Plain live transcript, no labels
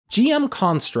GM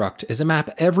Construct is a map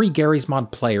every Garry's Mod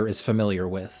player is familiar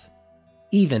with.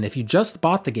 Even if you just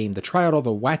bought the game to try out all the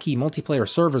wacky multiplayer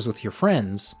servers with your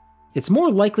friends, it's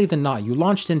more likely than not you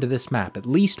launched into this map at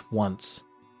least once.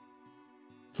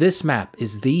 This map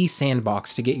is the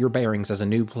sandbox to get your bearings as a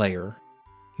new player.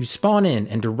 You spawn in,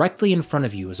 and directly in front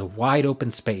of you is a wide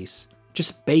open space,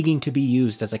 just begging to be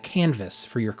used as a canvas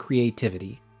for your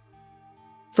creativity.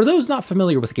 For those not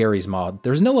familiar with Garry's Mod,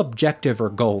 there's no objective or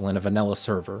goal in a vanilla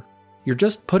server. You're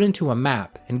just put into a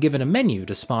map and given a menu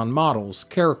to spawn models,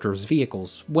 characters,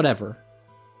 vehicles, whatever.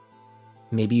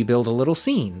 Maybe you build a little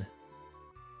scene.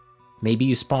 Maybe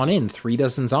you spawn in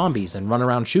 36 zombies and run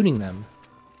around shooting them.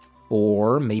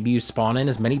 Or maybe you spawn in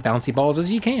as many bouncy balls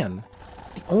as you can.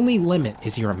 The only limit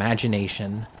is your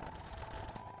imagination.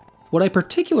 What I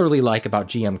particularly like about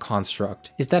GM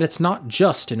Construct is that it's not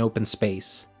just an open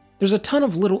space. There's a ton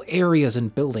of little areas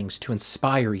and buildings to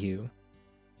inspire you.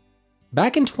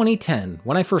 Back in 2010,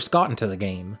 when I first got into the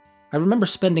game, I remember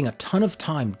spending a ton of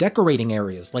time decorating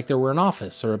areas like there were an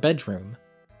office or a bedroom.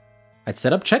 I'd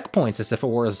set up checkpoints as if it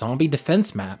were a zombie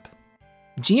defense map.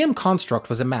 GM Construct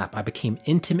was a map I became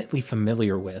intimately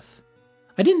familiar with.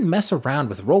 I didn't mess around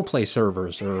with roleplay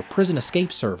servers or prison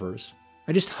escape servers.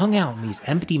 I just hung out in these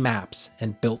empty maps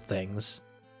and built things.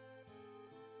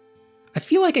 I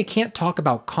feel like I can't talk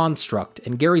about Construct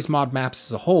and Garry's Mod maps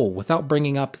as a whole without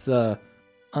bringing up the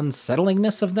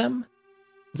unsettlingness of them?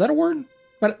 Is that a word?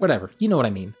 Whatever, you know what I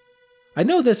mean. I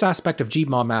know this aspect of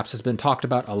Gmod maps has been talked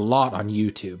about a lot on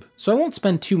YouTube, so I won't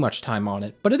spend too much time on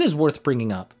it, but it is worth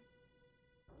bringing up.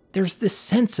 There's this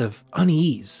sense of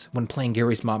unease when playing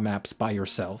Garry's Mod maps by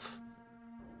yourself.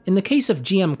 In the case of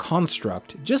GM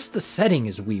Construct, just the setting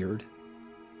is weird.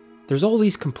 There's all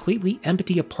these completely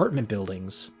empty apartment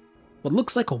buildings. What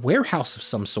looks like a warehouse of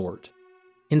some sort.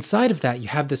 Inside of that, you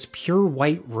have this pure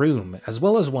white room, as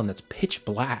well as one that's pitch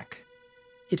black.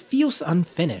 It feels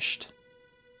unfinished.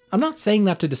 I'm not saying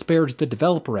that to disparage the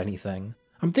developer or anything.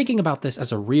 I'm thinking about this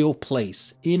as a real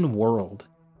place, in-world.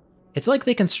 It's like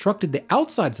they constructed the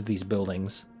outsides of these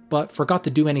buildings, but forgot to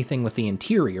do anything with the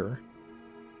interior.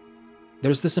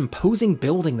 There's this imposing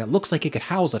building that looks like it could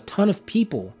house a ton of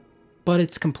people, but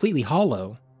it's completely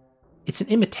hollow. It's an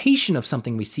imitation of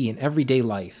something we see in everyday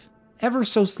life, ever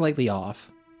so slightly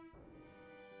off.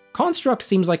 Construct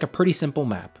seems like a pretty simple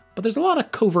map, but there's a lot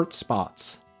of covert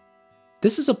spots.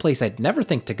 This is a place I'd never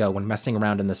think to go when messing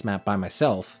around in this map by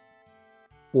myself.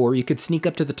 Or you could sneak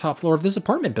up to the top floor of this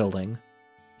apartment building.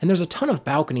 And there's a ton of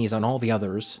balconies on all the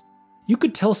others. You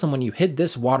could tell someone you hid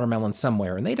this watermelon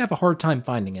somewhere and they'd have a hard time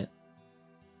finding it.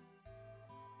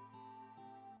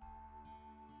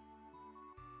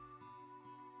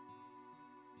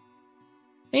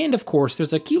 And of course,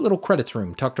 there's a cute little credits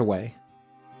room tucked away.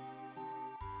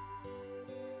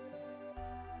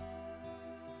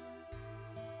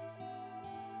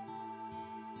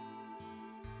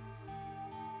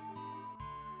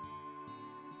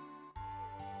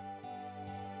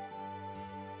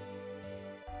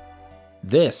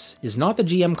 This is not the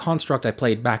GM Construct I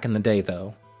played back in the day,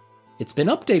 though. It's been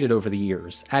updated over the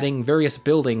years, adding various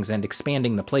buildings and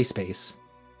expanding the playspace.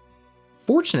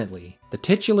 Fortunately, the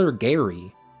titular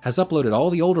Garry has uploaded all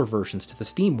the older versions to the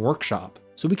Steam Workshop,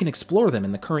 so we can explore them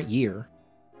in the current year.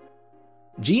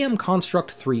 GM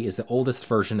Construct 3 is the oldest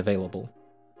version available.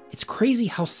 It's crazy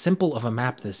how simple of a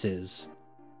map this is,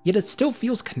 yet it still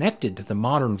feels connected to the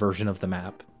modern version of the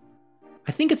map.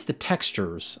 I think it's the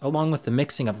textures, along with the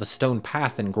mixing of the stone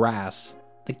path and grass,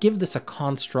 that give this a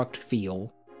Construct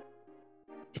feel.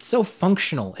 It's so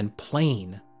functional and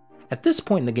plain. At this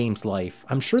point in the game's life,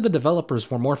 I'm sure the developers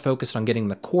were more focused on getting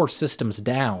the core systems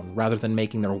down rather than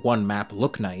making their one map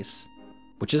look nice.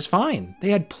 Which is fine, they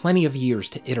had plenty of years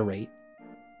to iterate.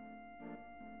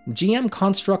 GM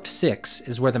Construct 6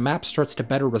 is where the map starts to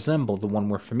better resemble the one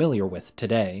we're familiar with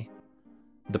today.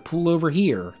 The pool over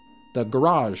here, the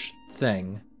garage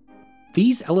thing.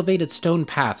 These elevated stone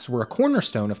paths were a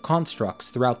cornerstone of constructs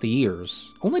throughout the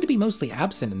years, only to be mostly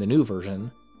absent in the new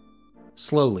version.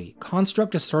 Slowly,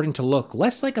 Construct is starting to look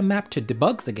less like a map to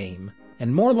debug the game,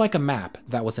 and more like a map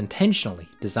that was intentionally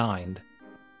designed.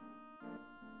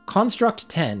 Construct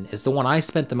 10 is the one I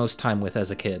spent the most time with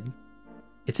as a kid.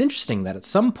 It's interesting that at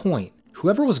some point,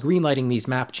 whoever was greenlighting these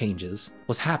map changes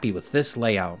was happy with this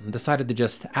layout and decided to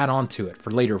just add on to it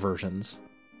for later versions.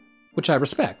 Which I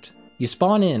respect. You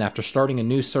spawn in after starting a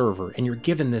new server and you're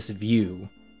given this view.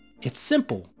 It's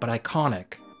simple, but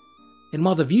iconic. And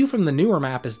while the view from the newer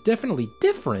map is definitely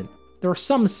different, there are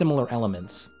some similar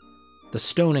elements. The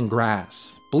stone and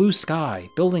grass, blue sky,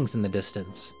 buildings in the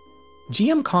distance.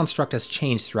 GM Construct has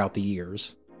changed throughout the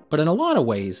years, but in a lot of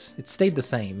ways, it stayed the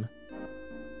same.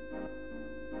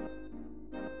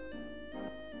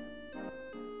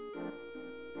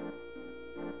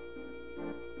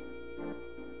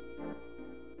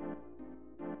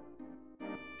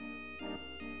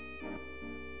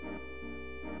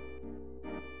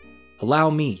 allow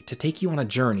me to take you on a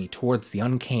journey towards the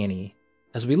uncanny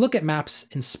as we look at maps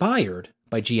inspired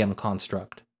by GM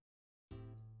Construct.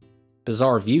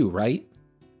 Bizarre view, right?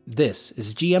 This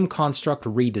is GM Construct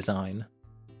Redesign.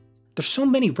 There's so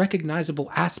many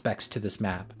recognizable aspects to this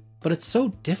map, but it's so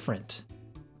different.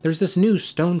 There's this new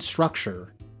stone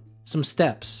structure, some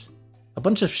steps, a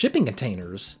bunch of shipping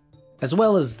containers, as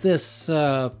well as this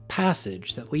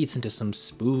passage that leads into some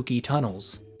spooky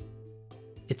tunnels.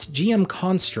 It's GM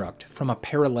Construct from a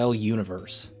parallel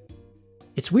universe.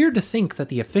 It's weird to think that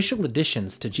the official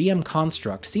additions to GM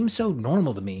Construct seem so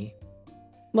normal to me.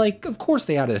 Like, of course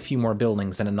they added a few more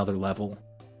buildings and another level.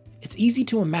 It's easy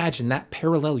to imagine that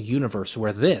parallel universe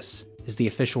where this is the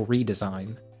official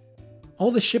redesign.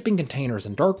 All the shipping containers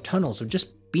and dark tunnels would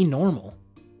just be normal.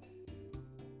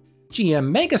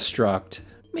 GM Megastruct,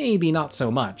 maybe not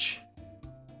so much.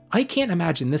 I can't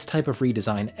imagine this type of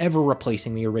redesign ever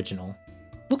replacing the original.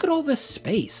 Look at all this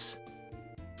space.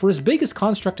 For as big as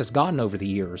Construct has gotten over the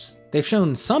years, they've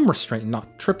shown some restraint in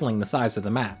not tripling the size of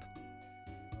the map.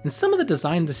 And some of the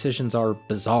design decisions are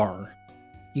bizarre.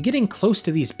 You get in close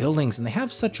to these buildings and they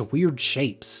have such weird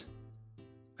shapes.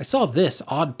 I saw this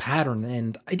odd pattern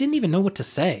and I didn't even know what to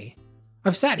say.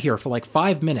 I've sat here for like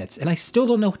 5 minutes and I still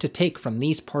don't know what to take from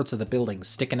these parts of the buildings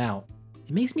sticking out.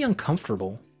 It makes me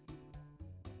uncomfortable.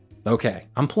 Okay,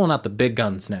 I'm pulling out the big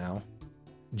guns now.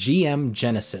 GM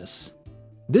Genesis.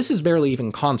 This is barely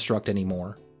even Construct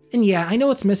anymore. And yeah, I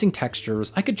know it's missing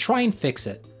textures, I could try and fix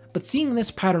it, but seeing this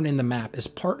pattern in the map is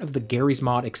part of the Garry's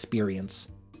Mod experience.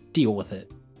 Deal with it.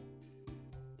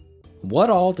 What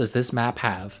all does this map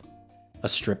have? A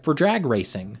strip for drag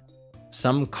racing.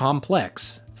 Some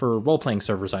complex, for role-playing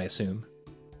servers I assume.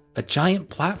 A giant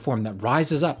platform that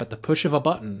rises up at the push of a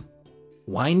button.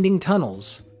 Winding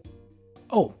tunnels.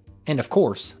 Oh, and of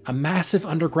course, a massive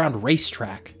underground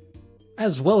racetrack.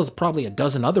 As well as probably a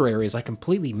dozen other areas I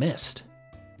completely missed.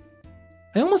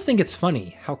 I almost think it's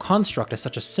funny how Construct is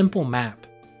such a simple map,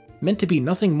 meant to be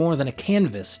nothing more than a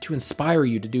canvas to inspire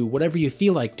you to do whatever you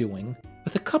feel like doing,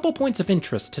 with a couple points of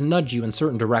interest to nudge you in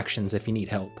certain directions if you need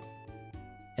help.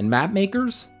 And map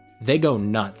makers? They go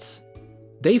nuts.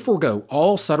 They forego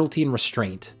all subtlety and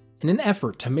restraint in an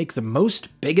effort to make the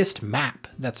biggest map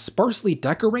that's sparsely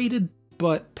decorated,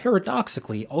 but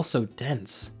paradoxically also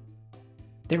dense.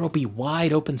 There will be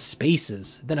wide open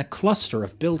spaces, then a cluster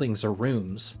of buildings or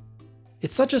rooms.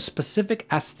 It's such a specific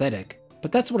aesthetic,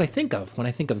 but that's what I think of when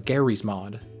I think of Garry's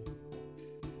Mod.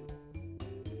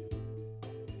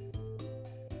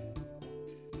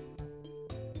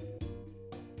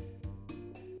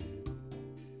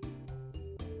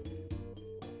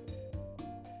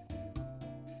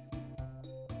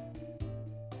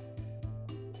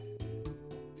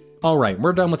 Alright,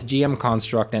 we're done with GM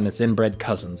Construct and its inbred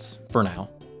cousins, for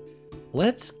now.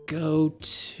 Let's go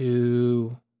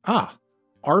to...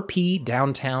 RP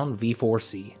Downtown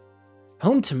V4C.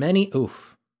 Home to many...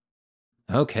 Oof.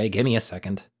 Okay, give me a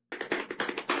second.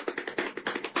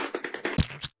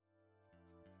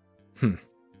 Good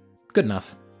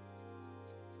enough.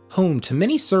 Home to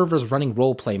many servers running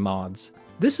roleplay mods.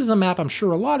 This is a map I'm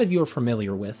sure a lot of you are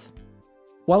familiar with.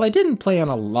 While I didn't play on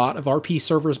a lot of RP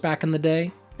servers back in the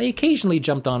day, I occasionally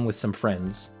jumped on with some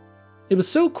friends. It was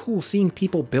so cool seeing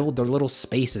people build their little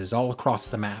spaces all across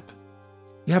the map.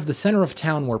 You have the center of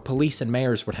town where police and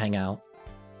mayors would hang out.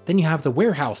 Then you have the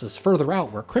warehouses further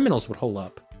out where criminals would hole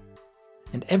up.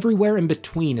 And everywhere in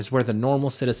between is where the normal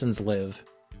citizens live.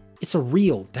 It's a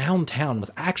real downtown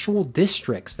with actual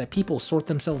districts that people sort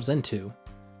themselves into.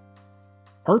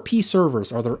 RP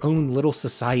servers are their own little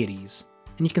societies,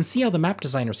 and you can see how the map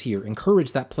designers here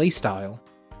encourage that playstyle.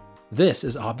 This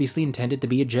is obviously intended to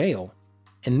be a jail,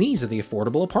 and these are the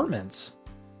affordable apartments.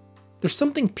 There's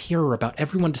something pure about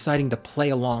everyone deciding to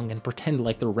play along and pretend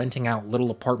like they're renting out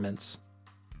little apartments.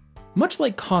 Much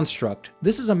like Construct,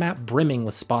 this is a map brimming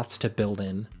with spots to build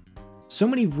in. So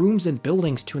many rooms and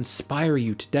buildings to inspire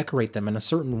you to decorate them in a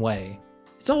certain way.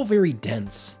 It's all very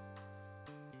dense.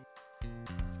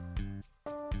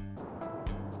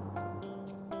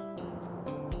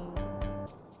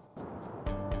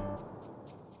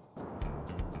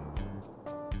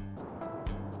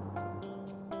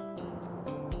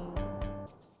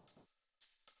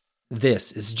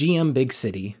 This is GM Big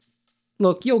City.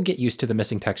 Look, you'll get used to the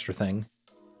missing texture thing.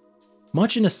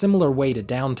 Much in a similar way to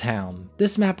Downtown,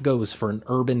 this map goes for an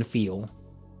urban feel.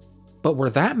 But where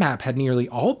that map had nearly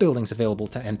all buildings available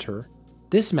to enter,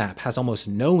 this map has almost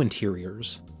no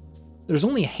interiors. There's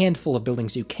only a handful of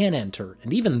buildings you can enter,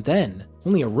 and even then,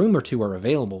 only a room or two are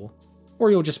available, or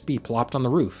you'll just be plopped on the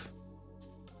roof.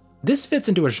 This fits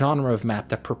into a genre of map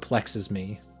that perplexes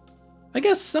me. I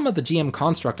guess some of the GM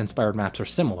Construct inspired maps are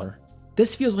similar.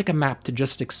 This feels like a map to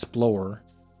just explore.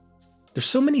 There's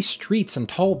so many streets and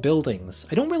tall buildings,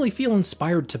 I don't really feel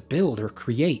inspired to build or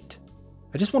create.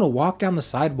 I just want to walk down the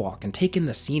sidewalk and take in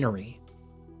the scenery.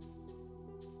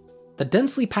 The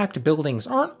densely packed buildings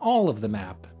aren't all of the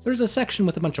map. There's a section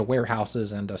with a bunch of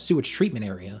warehouses and a sewage treatment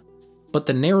area, but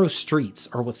the narrow streets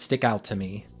are what stick out to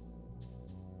me.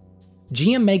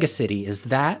 GM Megacity is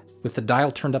that with the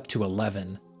dial turned up to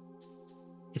 11.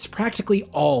 It's practically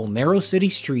all narrow city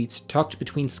streets tucked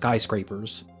between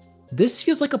skyscrapers. This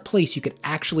feels like a place you could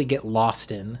actually get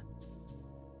lost in.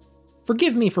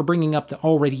 Forgive me for bringing up the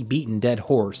already beaten dead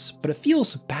horse, but it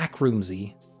feels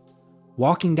backroomsy.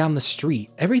 Walking down the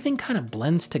street, everything kind of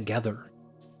blends together.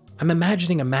 I'm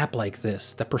imagining a map like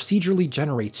this that procedurally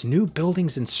generates new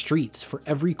buildings and streets for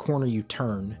every corner you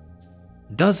turn.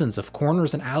 Dozens of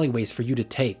corners and alleyways for you to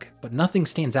take, but nothing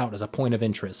stands out as a point of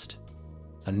interest.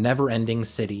 A never-ending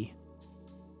city.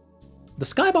 The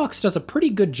skybox does a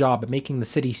pretty good job at making the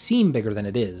city seem bigger than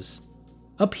it is.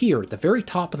 Up here, at the very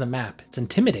top of the map, it's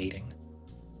intimidating.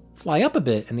 Fly up a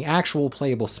bit and the actual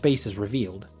playable space is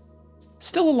revealed.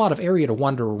 Still a lot of area to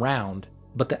wander around,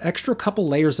 but the extra couple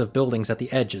layers of buildings at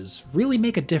the edges really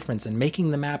make a difference in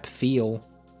making the map feel,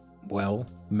 well,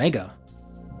 mega.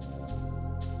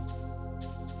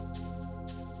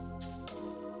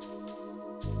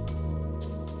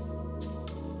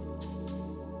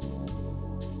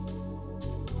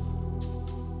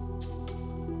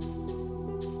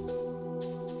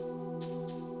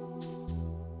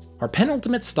 Our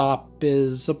penultimate stop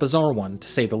is a bizarre one, to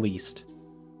say the least.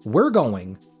 We're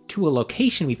going to a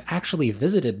location we've actually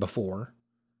visited before.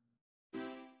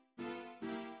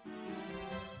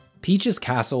 Peach's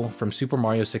Castle from Super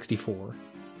Mario 64.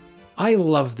 I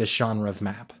love this genre of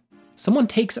map. Someone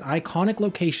takes an iconic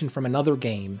location from another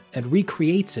game and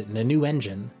recreates it in a new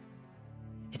engine.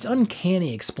 It's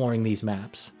uncanny exploring these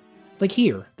maps. Like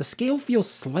here, the scale feels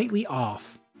slightly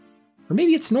off. Or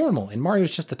maybe it's normal and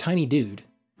Mario's just a tiny dude.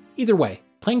 Either way,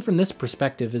 playing from this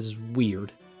perspective is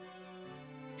weird.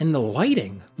 And the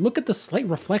lighting, look at the slight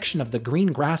reflection of the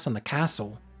green grass on the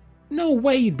castle. No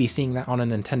way you'd be seeing that on a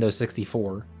Nintendo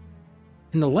 64.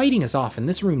 And the lighting is off in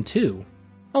this room too.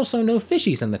 Also, no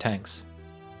fishies in the tanks.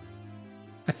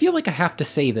 I feel like I have to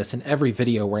say this in every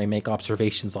video where I make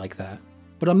observations like that,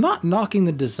 but I'm not knocking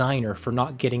the designer for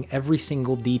not getting every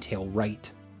single detail right.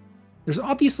 There's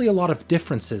obviously a lot of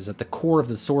differences at the core of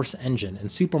the source engine in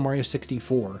Super Mario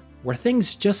 64, where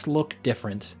things just look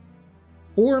different.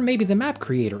 Or maybe the map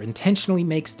creator intentionally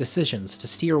makes decisions to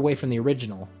steer away from the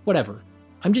original, whatever.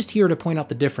 I'm just here to point out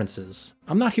the differences.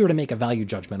 I'm not here to make a value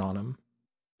judgment on them.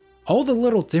 All the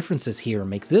little differences here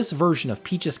make this version of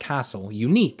Peach's Castle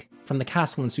unique from the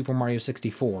castle in Super Mario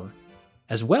 64,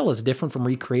 as well as different from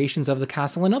recreations of the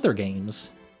castle in other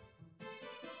games.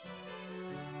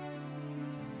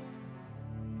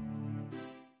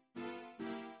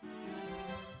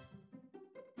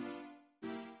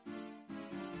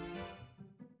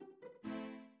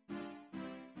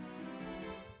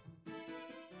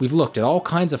 We've looked at all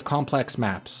kinds of complex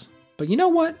maps, but you know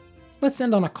what? Let's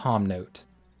end on a calm note.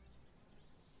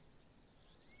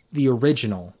 The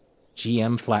original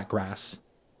GM Flatgrass.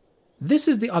 This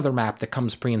is the other map that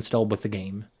comes pre-installed with the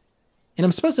game. And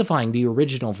I'm specifying the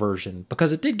original version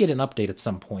because it did get an update at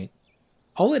some point.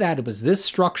 All it added was this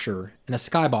structure and a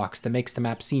skybox that makes the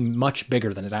map seem much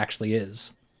bigger than it actually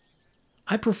is.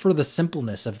 I prefer the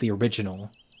simpleness of the original.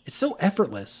 It's so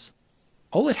effortless.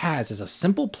 All it has is a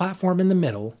simple platform in the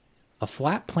middle, a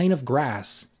flat plane of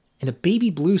grass, and a baby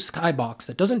blue skybox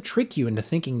that doesn't trick you into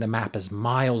thinking the map is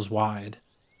miles wide.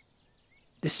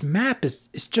 This map is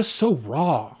just so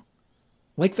raw.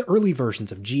 Like the early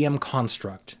versions of GM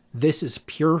Construct, this is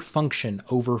pure function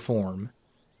over form.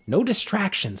 No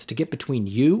distractions to get between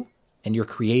you and your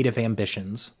creative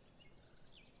ambitions.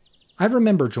 I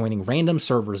remember joining random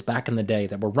servers back in the day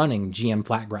that were running GM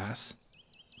Flatgrass.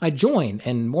 I'd join,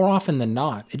 and more often than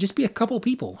not, it'd just be a couple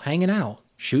people hanging out,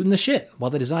 shooting the shit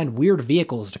while they designed weird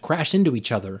vehicles to crash into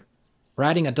each other, or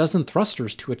adding a dozen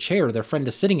thrusters to a chair their friend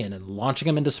is sitting in and launching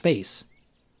them into space.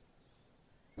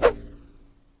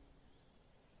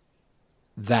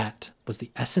 That was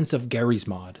the essence of Garry's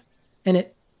mod. And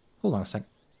it... hold on a sec.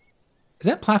 Is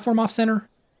that platform off-center?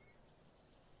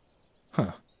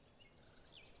 Huh.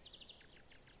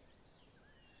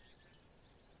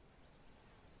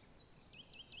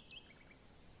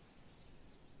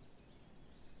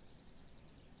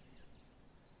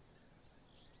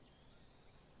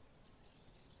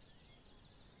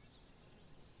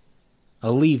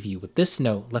 I'll leave you with this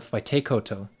note left by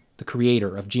Teikoto, the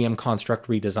creator of GM Construct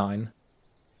Redesign.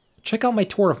 Check out my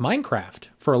tour of Minecraft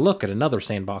for a look at another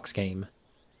sandbox game.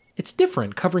 It's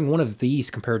different covering one of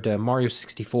these compared to Mario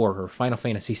 64 or Final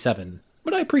Fantasy VII,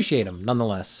 but I appreciate them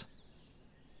nonetheless.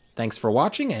 Thanks for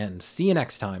watching, and see you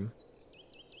next time.